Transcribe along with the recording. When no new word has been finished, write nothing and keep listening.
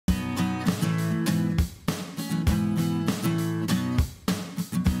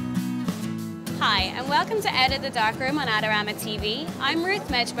Hi, and welcome to Out of the Darkroom on Adorama TV. I'm Ruth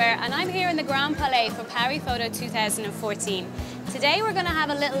Medjber, and I'm here in the Grand Palais for Paris Photo 2014. Today we're going to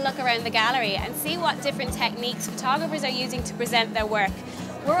have a little look around the gallery and see what different techniques photographers are using to present their work.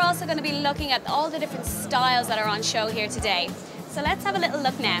 We're also going to be looking at all the different styles that are on show here today. So let's have a little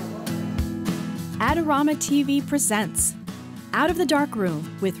look now. Adorama TV presents Out of the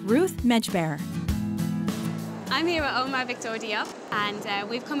Darkroom with Ruth Medjber. I'm here with Omar Victor Diop, and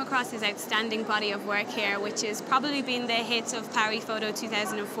we've come across his outstanding body of work here, which has probably been the hit of Paris Photo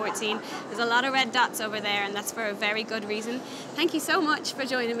 2014. There's a lot of red dots over there, and that's for a very good reason. Thank you so much for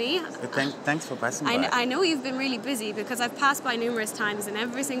joining me. Thanks for passing by. I know you've been really busy because I've passed by numerous times, and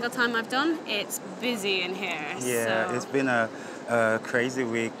every single time I've done, it's busy in here. Yeah, so. It's been a crazy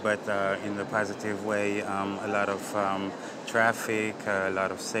week, but in a positive way. A lot of traffic, a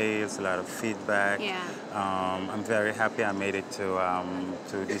lot of sales, a lot of feedback. Yeah. I'm very happy I made it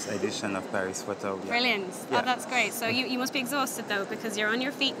to this edition of Paris Photo. Yeah. Brilliant. Yeah. Oh, that's great. So you must be exhausted though, because you're on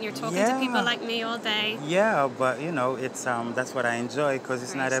your feet and you're talking to people like me all day. Yeah, but you know, it's that's what I enjoy, because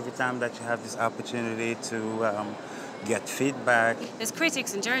it's Right. not every time that you have this opportunity to get feedback. There's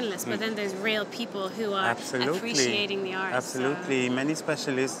critics and journalists, but then there's real people who are appreciating the art. Absolutely. So. Many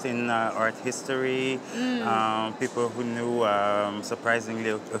specialists in art history, people who knew surprisingly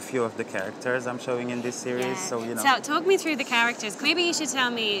a few of the characters I'm showing in this series. Yeah. So, you know. So talk me through the characters. Maybe you should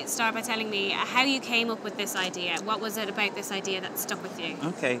start by telling me how you came up with this idea. What was it about this idea that stuck with you?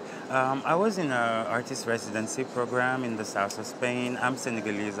 Okay. I was in an artist residency program in the south of Spain. I'm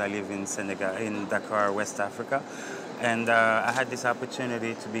Senegalese. I live in Senegal, in Dakar, West Africa. And I had this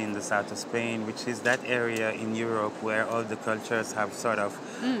opportunity to be in the south of Spain, which is that area in Europe where all the cultures have sort of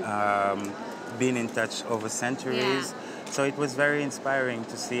been in touch over centuries. Yeah. So it was very inspiring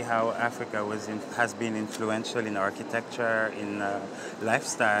to see how Africa has been influential in architecture, in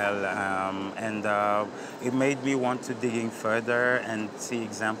lifestyle, and it made me want to dig in further and see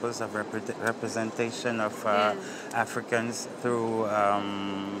examples of representation of Africans through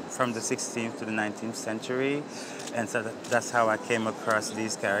from the 16th to the 19th century. And so that's how I came across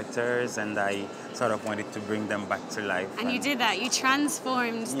these characters, and I sort of wanted to bring them back to life. And you did that. You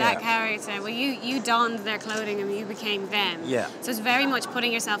transformed that character. Well, you donned their clothing and you became them. Yeah. So it's very much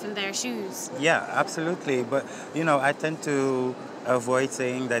putting yourself in their shoes. Yeah, absolutely. But, you know, I tend to avoid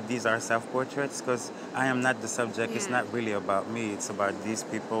saying that these are self-portraits, because I am not the subject. Yeah. It's not really about me. It's about these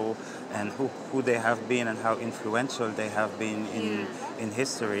people and who they have been and how influential they have been in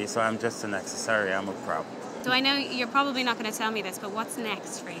history. So I'm just an accessory. I'm a prop. So I know you're probably not going to tell me this, but what's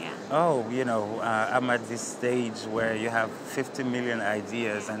next for you? Oh, you know, I'm at this stage where you have 50 million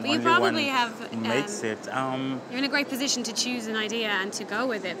ideas and But you only probably one have, makes it. You're in a great position to choose an idea and to go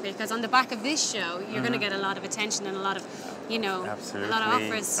with it, because on the back of this show, you're going to get a lot of attention and a lot of, you know, Absolutely. a lot of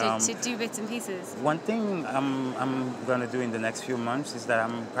offers to do bits and pieces. One thing I'm going to do in the next few months is that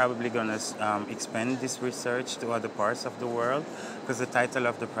I'm probably going to expand this research to other parts of the world, because the title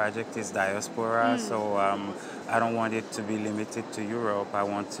of the project is Diaspora, so I don't want it to be limited to Europe. I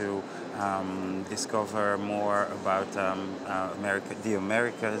want to discover more about the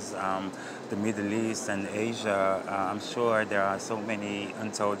Americas, the Middle East and Asia. I'm sure there are so many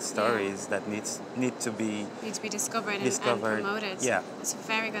untold stories that need to be discovered and promoted. Yeah. It's a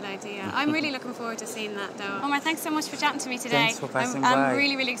very good idea. I'm really looking forward to seeing that, though. Omar, thanks so much for chatting to me today. Thanks for passing by. I'm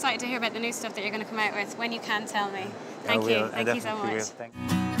really, really excited to hear about the new stuff that you're going to come out with when you can tell me. Thank you. Thank you so much.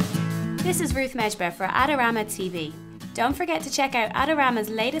 This is Ruth Medjber for Adorama TV. Don't forget to check out Adorama's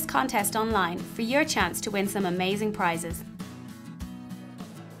latest contest online for your chance to win some amazing prizes.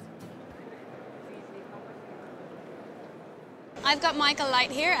 I've got Michael Light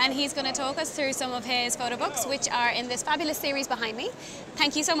here, and he's going to talk us through some of his photo books, which are in this fabulous series behind me.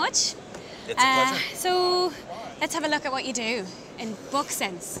 Thank you so much. It's a pleasure. So let's have a look at what you do in book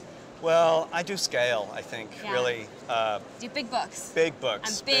sense. Well, I do scale, I think, really. Do big books. Big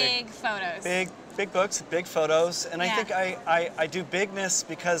books. And big photos. Big books, big photos. And I think I do bigness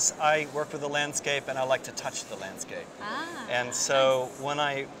because I work with the landscape and I like to touch the landscape. And so when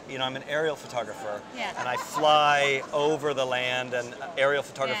I'm an aerial photographer and I fly over the land, and aerial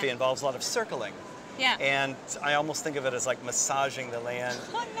photography involves a lot of circling. Yeah. And I almost think of it as like massaging the land.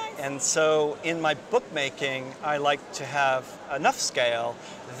 Oh, nice. And so in my bookmaking, I like to have enough scale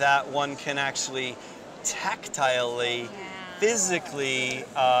that one can actually tactilely, physically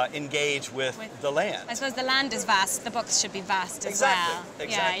engage with the land. I suppose the land is vast, the books should be vast as well.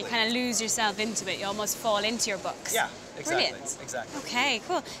 Exactly. Yeah, you kind of lose yourself into it, you almost fall into your books. Yeah, exactly. Brilliant. Exactly. Okay,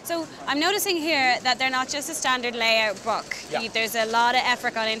 cool. So I'm noticing here that they're not just a standard layout book. Yeah. There's a lot of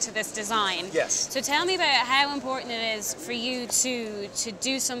effort gone into this design. Yes. So tell me about how important it is for you to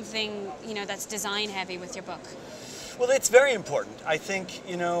do something, you know, that's design heavy with your book. Well, it's very important. I think,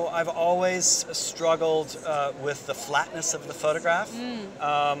 you know, I've always struggled with the flatness of the photograph.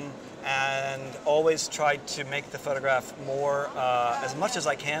 And always tried to make the photograph more, as much as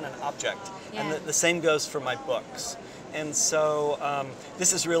I can, an object. Yeah. And the same goes for my books. And so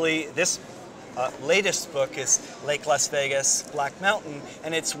this is really, this latest book is Lake Las Vegas, Black Mountain,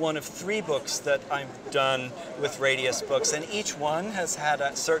 and it's one of 3 books that I've done with Radius Books, and each one has had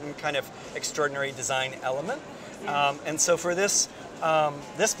a certain kind of extraordinary design element. Yeah. And so for this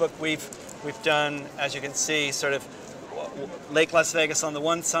this book, we've done, as you can see, sort of Lake Las Vegas on the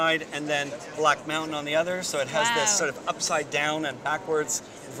one side and then Black Mountain on the other, so it has this sort of upside down and backwards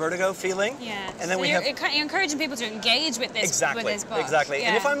vertigo feeling. Yeah. And then so you're encouraging people to engage with this exactly, with this book. Exactly. Yeah.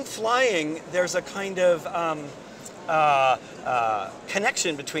 And if I'm flying, there's a kind of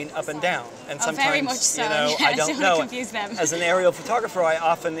connection between up and down. And sometimes, very much so. you know, Yeah, I don't don't know. confuse them. As an aerial photographer, I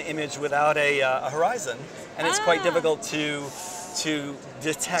often image without a horizon, and it's quite difficult to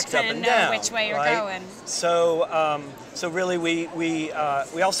detect up and know down. which way you're right? going. So, so really, we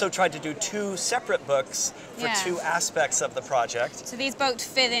also tried to do 2 separate books for 2 aspects of the project. So these both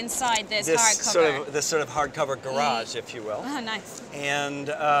fit inside this This hardcover. sort of hardcover garage, if you will. Oh, nice. And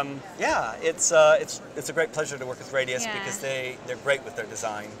yeah, it's a great pleasure to work with Radius Yeah. because they're great with their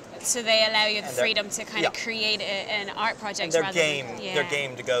design. So they allow you the And they're- freedom to kind of create an art project. And they're rather game. Than, They're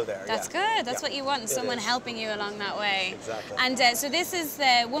game to go there. That's yeah. good. That's Yeah. what you want. It Someone is. helping you along that way. Exactly. And so this is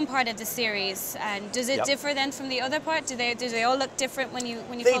the one part of the series. And does it Yep. differ then from the other part? Do they all look different when you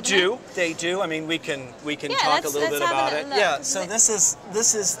They fold them do. out? They do. I mean, we can Yeah, talk a little let's bit have a about little it. look. Yeah. So this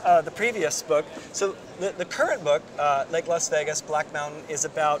is the previous book. So the current book, Lake Las Vegas, Black Mountain, is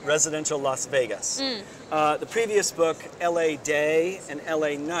about residential Las Vegas. The previous book, L.A. Day and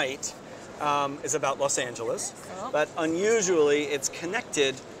L.A. Night, is about Los Angeles. Cool. But unusually, it's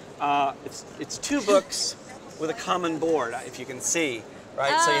connected. It's 2 books with a common board, if you can see.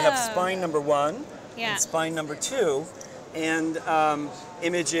 Right. So you have Oh. spine number 1 Yeah. and spine number 2. And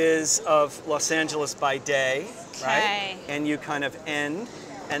images of Los Angeles by day, right? And you kind of end,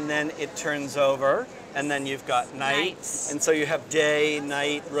 and then it turns over, and then you've got night. Night. And so you have day,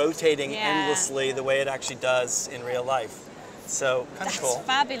 night, rotating Yeah. endlessly the way it actually does in real life. So kind That's of cool.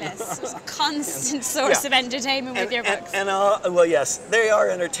 fabulous. It's a constant source Yeah. of entertainment with your books. And well, yes, they are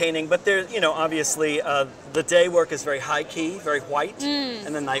entertaining, but they're, you know, obviously the day work is very high key, very white,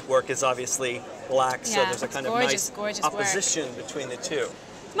 and the night work is obviously black. So Yeah, there's a it's kind gorgeous, of gorgeous nice work. opposition between the 2.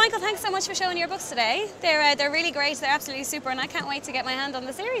 Michael, thanks so much for showing your books today. They're really great. They're absolutely super, and I can't wait to get my hand on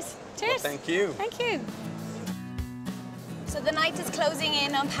the series. Cheers. Well, thank you. Thank you. So the night is closing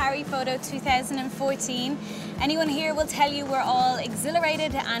in on Paris Photo 2014. Anyone here will tell you we're all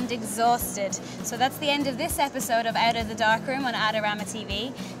exhilarated and exhausted. So that's the end of this episode of Out of the Darkroom on Adorama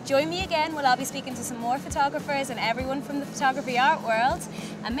TV. Join me again when I'll be speaking to some more photographers and everyone from the photography art world.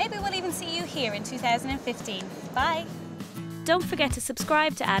 And maybe we'll even see you here in 2015. Bye. Don't forget to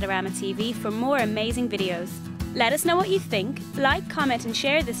subscribe to Adorama TV for more amazing videos. Let us know what you think, like, comment and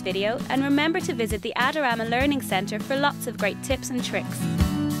share this video, and remember to visit the Adorama Learning Centre for lots of great tips and tricks.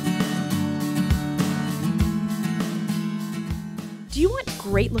 Do you want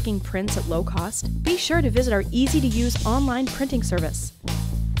great looking prints at low cost? Be sure to visit our easy to use online printing service.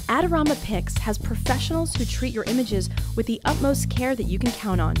 Adorama Pix has professionals who treat your images with the utmost care that you can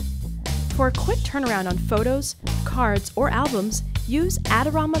count on. For a quick turnaround on photos, cards, or albums, use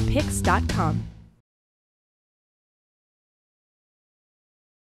AdoramaPix.com.